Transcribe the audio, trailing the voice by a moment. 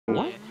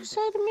What you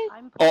say to me?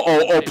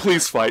 Oh,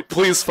 please fight.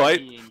 Please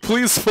fight.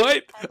 Please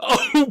fight.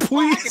 Oh,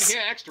 please. I can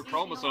hear extra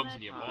chromosomes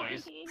in your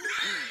voice.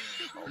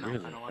 Oh, really?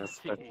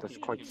 That's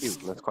quite cute.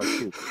 That's quite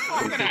cute.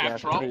 I'm gonna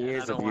have trouble. 20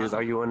 years of views.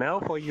 Are you an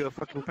elf or are you a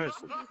fucking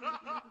person?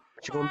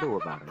 What you gonna do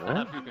about it,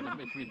 huh? You're gonna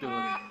make me do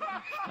it.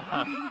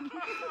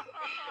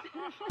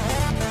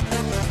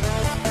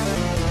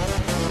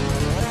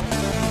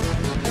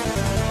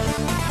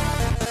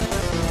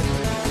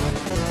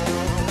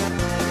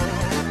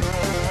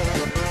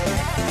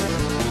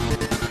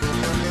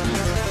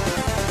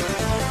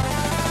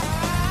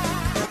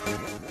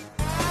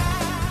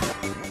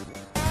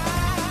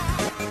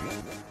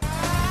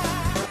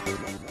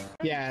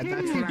 Yeah,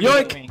 that's what I'm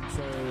Yoink! doing,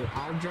 so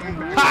I'll join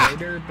back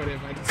later, but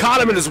if I just...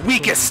 Caught him at his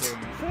weakest!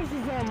 This is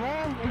wrong,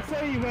 I'm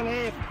sorry you went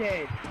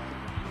AFK.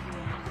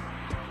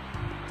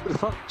 What the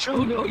fuck?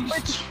 Chill,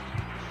 bitch!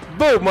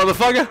 Boom,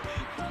 motherfucker!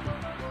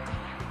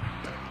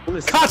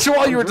 Listen, Caught you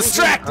while you were drinking.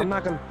 distracted! I'm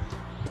not gonna...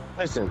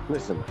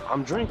 Listen,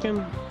 I'm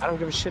drinking. I don't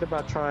give a shit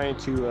about trying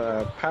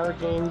to power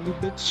game you,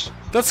 bitch.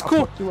 That's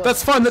cool.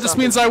 That's fun. That just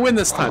means I win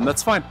this time.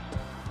 That's fine.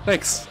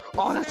 Thanks.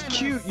 Oh, that's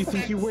cute. You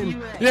think you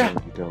win? Yeah.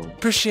 No, you don't.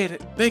 Appreciate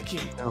it. Thank you.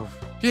 No.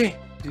 Yeah.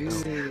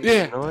 Dude,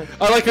 Yeah. you know what?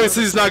 I like how he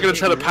says he's not gonna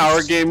try to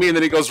power game me and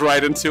then he goes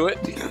right into it.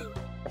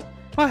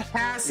 What? I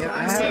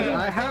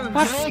have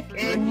What?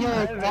 And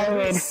yoink, I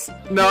win.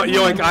 No,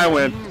 Yoink, I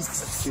win.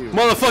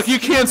 Motherfucker, you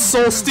can't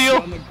soul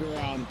steal?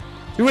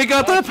 You ain't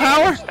got that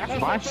power? That's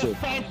my shit.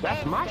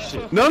 That's my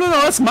shit. No,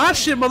 that's my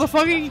shit,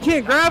 motherfucker. You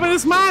can't grab it.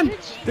 It's mine.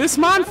 It's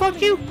mine.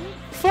 Fuck you.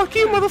 Fuck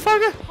you,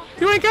 motherfucker.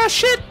 You ain't got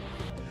shit.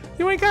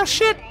 You ain't got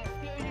shit.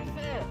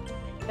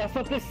 That's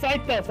what this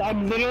site does.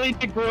 I'm literally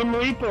the Grim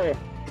Reaper.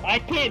 I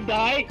can't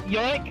die.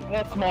 Yoink,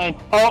 that's mine.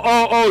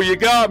 Oh, you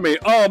got me.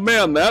 Oh,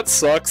 man, that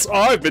sucks.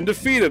 I've been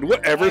defeated.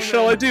 Whatever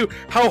shall I do?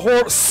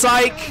 How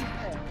psych.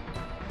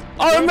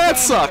 Oh, and that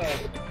suck.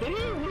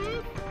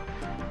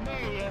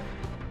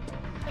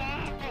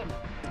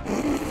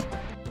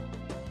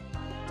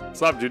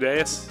 What's up,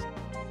 Judas?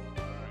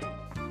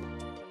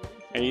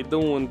 How you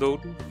doing, dude?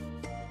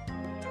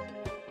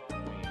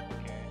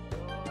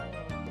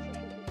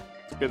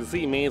 It's good to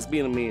see you, man. It's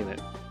been a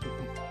minute.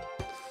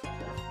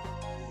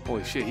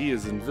 Holy shit, he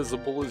is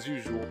invisible as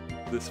usual,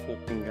 this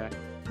fucking guy.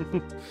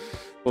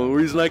 Only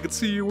reason I could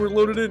see you weren't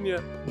loaded in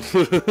yet.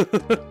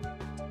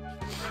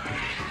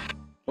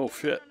 Oh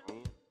shit.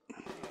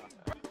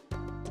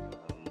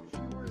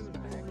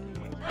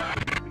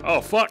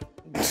 Oh fuck.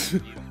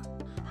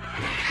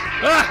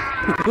 Ah!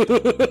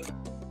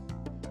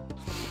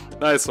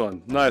 Nice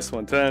one,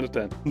 10 out of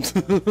 10.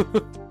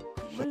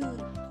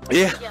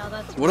 Yeah,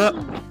 what up?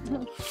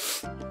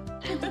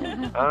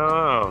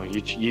 Oh,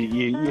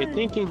 you're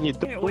thinking you're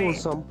doing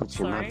something, but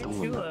you're not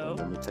doing nothing.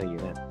 Let me tell you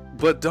that.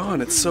 But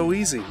Dawn, it's so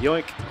easy.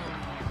 Yoink.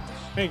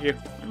 Thank you.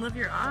 I love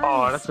your eyes.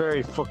 Oh, that's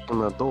very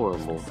fucking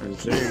adorable.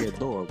 It's very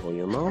adorable,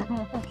 you know?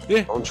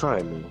 Yeah. Don't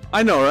try me.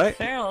 I know, right?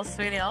 Farrell,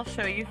 sweetie, I'll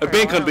show you. I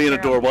bank on being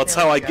adorable. That's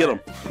how I get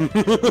them.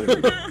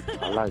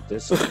 I like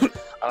this one.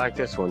 I like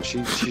this one.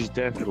 She's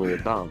definitely a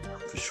dom,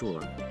 for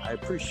sure. I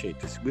appreciate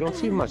this. We don't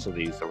see much of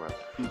these around.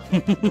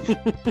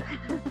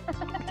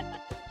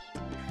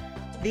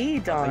 The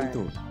Dawn. How you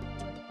doing?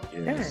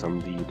 Yes,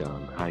 I'm the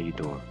Dawn. How you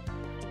doing?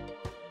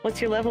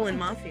 What's your level in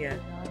Mafia?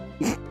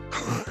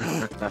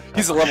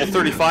 He's a level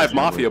 35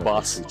 Mafia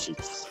boss.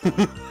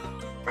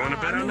 Wanna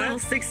bet on I'm level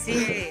that?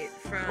 68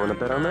 from Wanna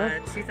bet on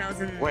that?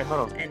 2009. Wait,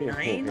 hold on.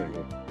 Here.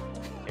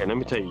 Yeah, let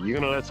me tell you. You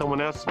gonna let someone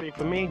else speak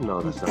for me?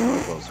 No, that's not how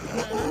it goes.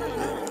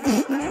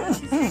 You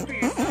speak for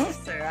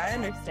yourself, sir. I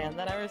understand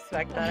that. I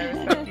respect that. I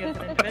respect you as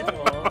an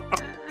individual.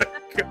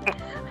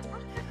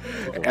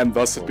 And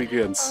thus it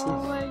begins.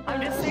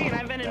 I'm just saying,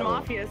 I've been in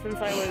Mafia since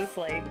I was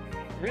like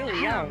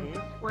really young.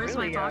 Where's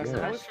really my young. box?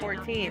 I was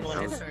 14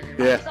 when it started.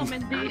 Yeah.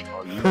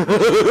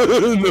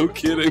 No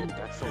kidding.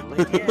 That's so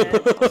Yeah.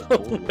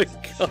 Oh my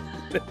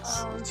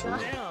goodness.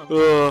 Damn.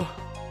 Oh.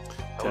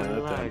 How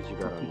many lives you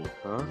got on you,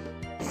 huh?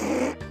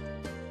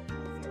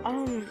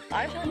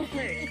 I've had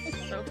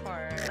 6 so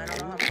far. I don't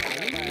know how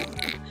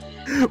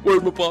many.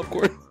 Where's my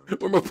popcorn?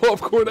 Where my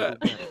popcorn at?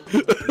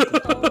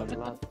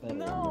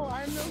 No,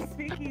 I'm no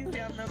speakeasy.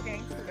 I'm no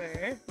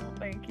gangster.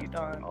 Thank you,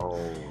 Don. Oh,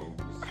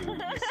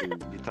 you see,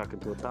 you're talking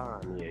to a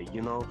Don, yeah.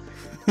 You know,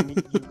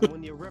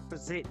 when you're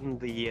representing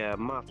the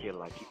mafia,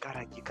 like you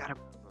gotta.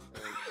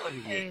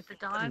 Hey, the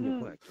Don. You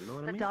know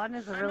what I mean? Don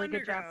is a really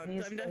good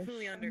Japanese I'm fish.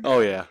 definitely underground. Oh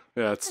yeah,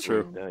 it's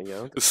true.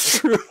 Yeah. It's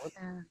true.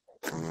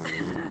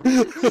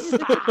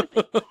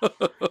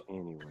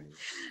 Anyway.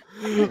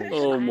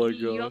 Oh my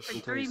You gosh. up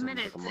in 3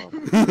 minutes.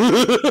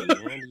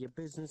 Handle your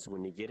business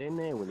when you get in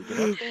there, when you get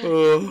up there,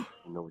 you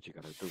know what you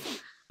gotta do.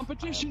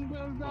 Competition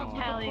will not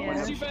Hell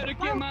yeah. You better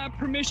get my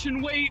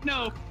permission. Wait,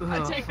 no. I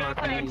take that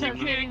back. You can't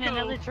go.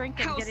 Another drink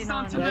and getting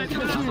on. Sentiment,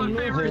 that's my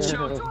favorite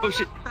show. Oh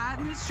shit.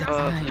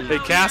 Hey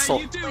Castle.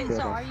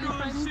 So are you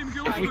friends?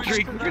 If we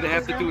drink, we're gonna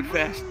have to do it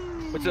fast.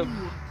 What's up?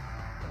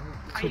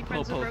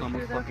 Popo's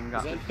almost fucking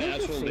got me.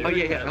 Oh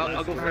yeah,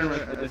 I'll go for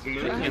it.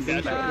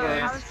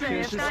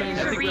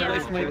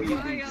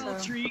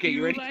 Okay,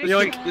 you ready?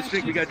 Yoink, let's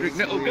drink. We gotta drink.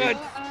 No, oh god,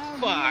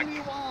 fuck.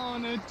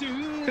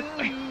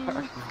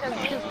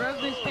 Because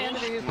Rogue's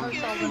Pantry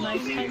posts all the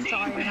nice hints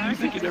on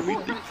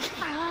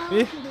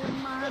it.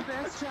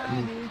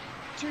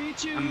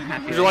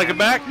 Would you like it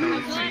back?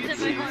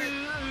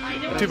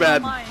 Too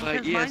bad.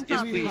 Yes,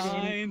 yes, please.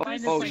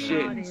 Oh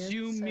shit.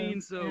 You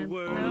mean the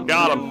world.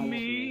 Got to him.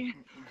 me.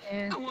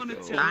 I wanna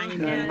tell Nine,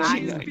 her that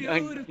nine, she's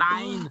beautiful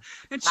nine,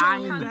 and show her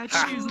nine,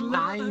 that she's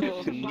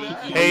loved.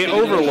 Hey,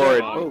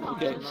 Overlord. Oh,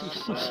 okay.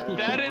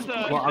 That is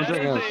a. Well, I'm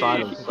drinking a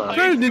silence. Does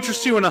that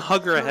interest you in a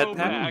hug or a head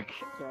pat?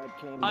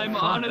 I'm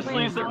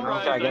honestly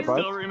surprised Okay, I I get both.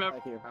 still remember.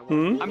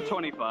 Hmm? I'm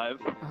 25.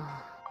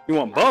 You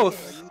want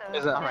both?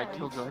 Is that alright,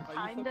 Killjoy?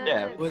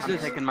 Yeah. I'm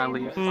taking my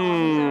leave.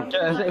 Hmm.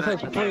 It's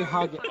like between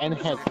hug and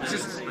head.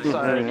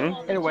 Sorry.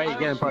 Anyway, you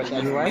get both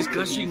anyway. He's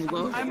gushing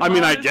love. I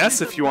mean, I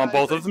guess if you want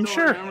both of them,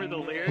 sure. Remember the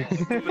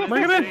lyrics, but Look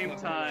at at the it. same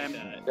time,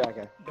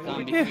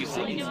 Zombie, Yeah. you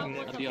sing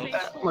something else?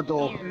 My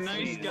door.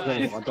 nice Yeah,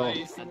 guys. my door.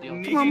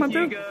 Come on, my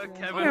dude.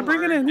 Kevin Yeah,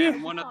 bring it in, Hart, yeah.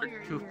 and one other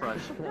toothbrush.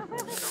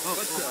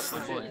 What's up,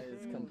 my boy?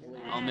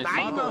 I'll miss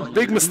you.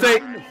 Big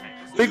mistake.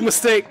 Big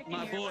mistake.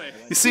 My boy.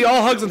 You see,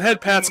 all hugs and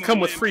head pats come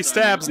with free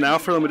stabs now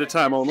for limited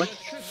time only.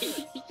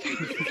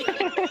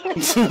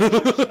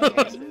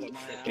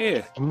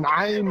 Yeah.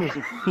 Nine.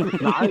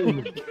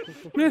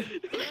 Yeah.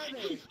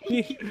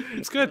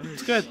 It's good.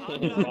 It's good.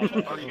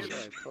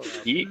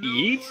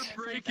 Yeet?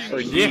 Or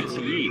Yeah.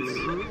 yeet?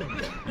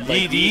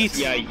 Yeet eat.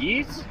 Yeah,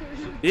 yeet?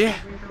 Yeah.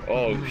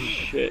 Oh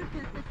shit.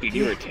 Dude,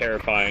 you were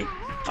terrifying.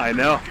 I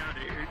know.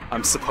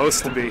 I'm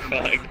supposed to be.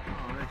 Fuck.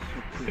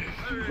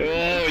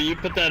 Oh, you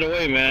put that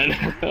away,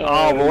 man.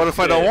 Oh, but what if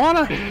I don't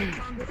wanna?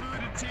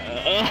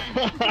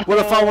 What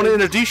if I want to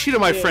introduce you to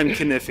my friend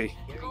Kniffy?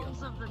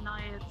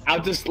 I'll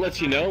just let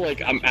you know,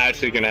 like, I'm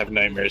actually gonna have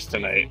nightmares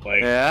tonight.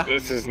 Like, Yeah?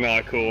 this is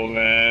not cool,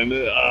 man.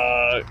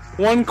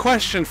 One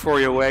question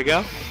for you,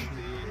 Wego.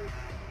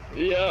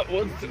 Yeah,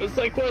 what's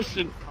that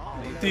question?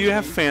 Do you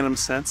have phantom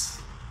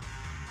sense?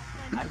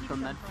 I've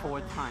done that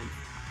 4 times.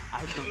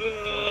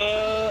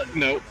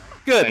 No.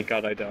 Good. Thank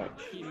God I don't.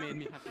 He made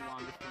me have the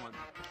longest one.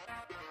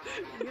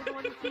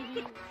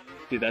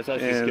 Dude, that's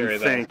actually And scary,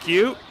 though. thank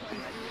you.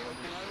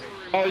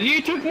 Oh,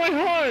 you took my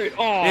heart!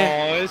 Oh,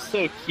 Yeah. it's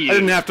so cute. I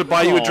didn't have to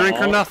buy you a drink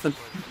or Aw. nothing.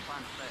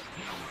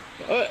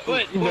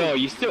 What? No,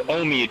 you still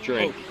owe me a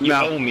drink. You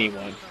No. owe me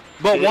one.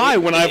 But why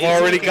when I've It's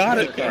already like a got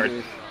credit it?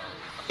 card.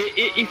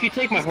 If you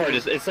take my heart,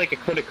 it's like a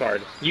credit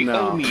card. You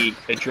No. owe me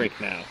a drink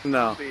now.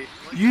 No.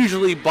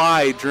 Usually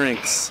buy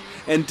drinks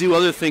and do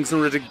other things in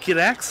order to get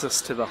access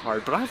to the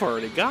heart, but I've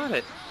already got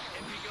it.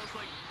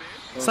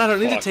 So I don't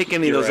need to Fuck, take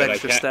any of you're those right, I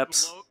extra can't-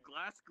 steps.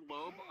 Glass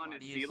globe on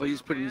his Oh,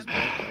 he's putting his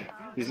back.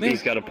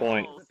 He's got a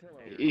point.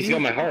 He's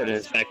got my heart in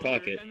his back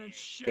pocket.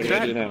 What do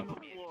I do now?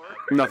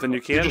 Nothing you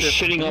You're can do. just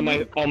shitting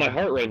on my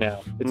heart right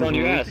now. It's on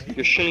your ass.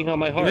 You're shitting on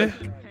my heart.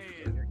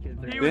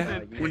 Yeah.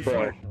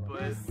 Bro,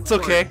 It's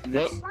okay.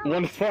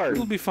 one fart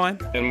It'll be fine.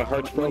 and my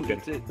heart's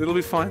broken. It'll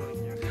be fine.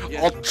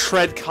 I'll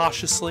tread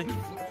cautiously.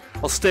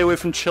 I'll stay away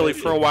from chili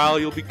for a while.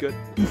 You'll be good.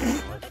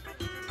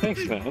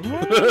 Thanks, man.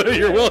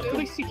 You're At welcome.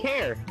 least you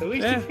care. At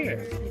least Yeah. you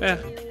care. Yeah.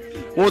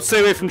 Won't stay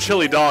away from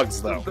chili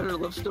dogs, though. Better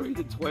love story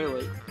than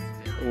Twilight.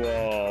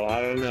 Whoa,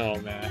 I don't know,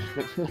 man.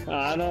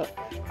 I don't.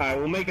 Alright,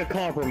 we'll make a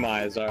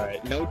compromise.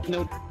 Alright, no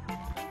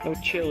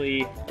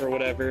chili or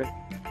whatever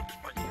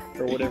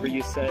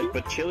you said.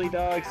 But chili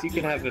dogs, you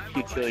can have a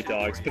few chili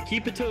dogs, but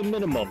keep it to a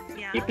minimum.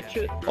 Keep it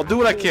to. I'll do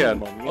what I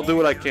can. I'll do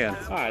what I can.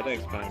 Alright,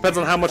 thanks, man. Depends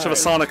on how much of a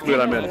Sonic mood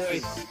I'm in.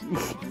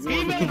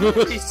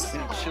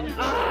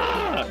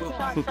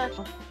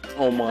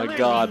 Oh my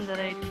god. That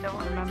I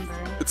don't remember.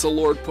 It's a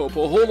Lord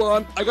Popo. Hold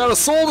on. I got a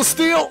soul to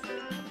steal!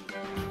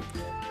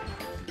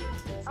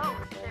 Oh,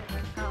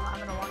 I'm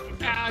gonna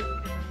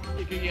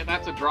walk in. Yeah,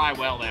 that's a dry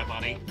well there,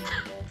 buddy.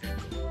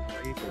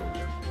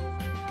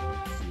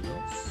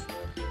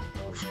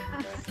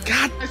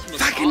 God Nice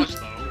fucking... massage,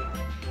 though.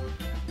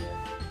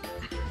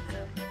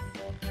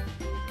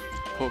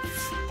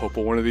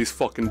 Popo, one of these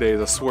fucking days,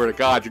 I swear to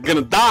God, you're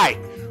gonna die!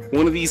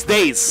 One of these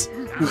days!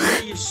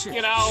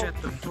 You know.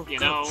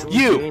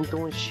 You! ain't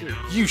doing shit.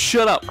 You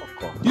shut up!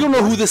 You don't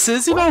know who this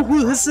is? You know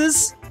who this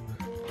is?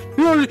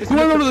 You wanna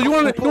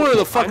know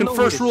the fucking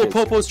first rule of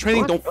Popo's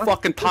training? Don't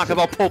fucking talk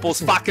about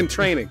Popo's fucking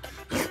training.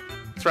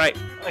 That's right.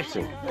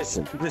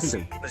 Listen.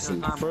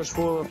 The first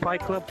rule of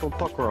Fight Club, don't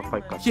talk around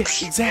Fight Club. Yeah,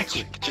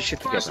 exactly. Get your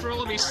shit First together. rule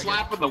will be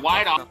slapping the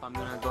white off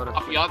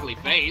the ugly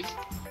face.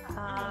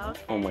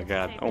 Oh my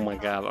god, oh my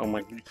god, oh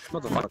my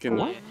fucking...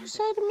 What you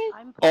say to me?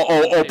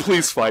 Oh,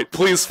 please fight,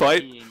 please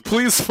fight,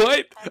 please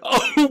fight! Oh,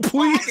 I can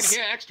please!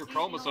 hear extra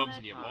chromosomes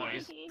in your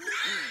voice.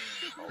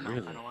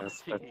 Really?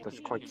 That's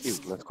quite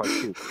cute. That's quite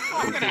cute.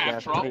 I'm gonna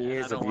have trouble. 20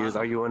 years of years.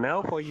 Are you an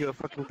elf or are you a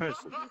fucking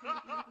person?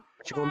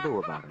 What you gonna do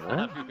about it,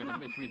 huh? You're gonna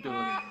make me do it.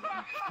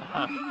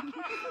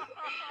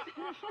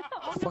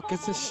 What the fuck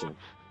is this shit?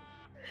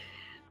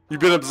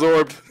 You've been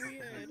absorbed.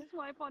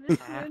 My type on his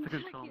I have screen. to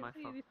control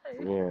myself.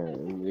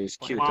 Yeah, it's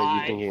cute that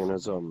you think you're gonna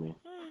zombie.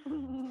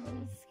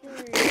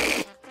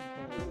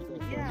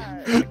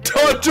 Yeah.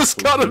 Todd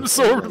just got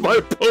absorbed by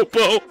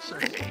Popo.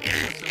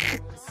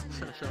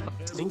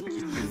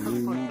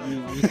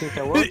 You think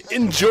that works?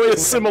 Enjoy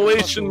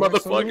assimilation,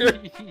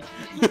 motherfucker.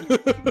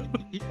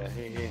 Yeah,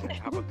 hey,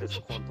 how about this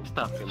quantum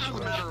Stop.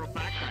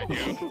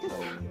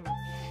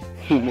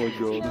 Oh my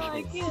god. No,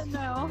 I can't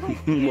now.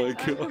 Oh my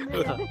god.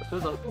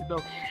 No.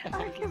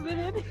 I'm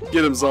committed.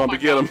 Get him, zombie,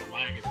 get him.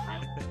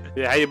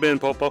 Yeah, how you been,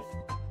 Popo?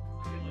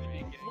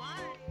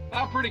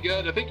 Pretty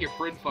good. I think your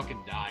friend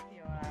fucking died.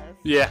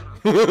 Yeah.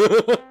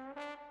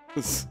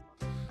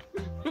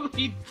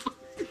 he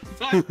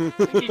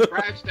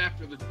crashed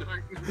after the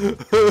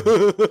darkness.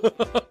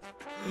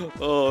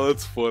 Oh,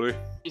 that's funny.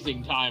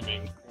 Amazing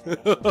timing.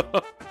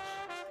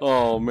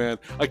 Oh man,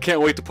 I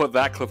can't wait to put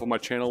that clip on my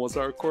channel. Was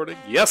I recording?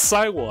 Yes,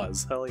 I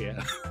was. Hell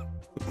yeah.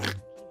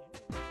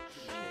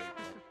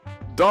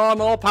 Dawn,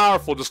 all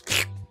powerful,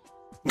 just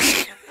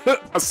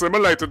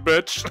assimilated,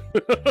 bitch.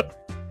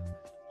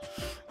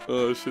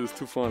 Oh, this shit is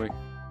too funny.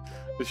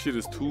 This shit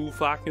is too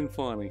fucking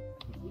funny.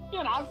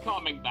 Yeah, I'm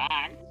coming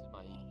back.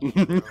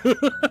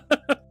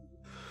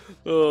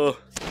 Oh.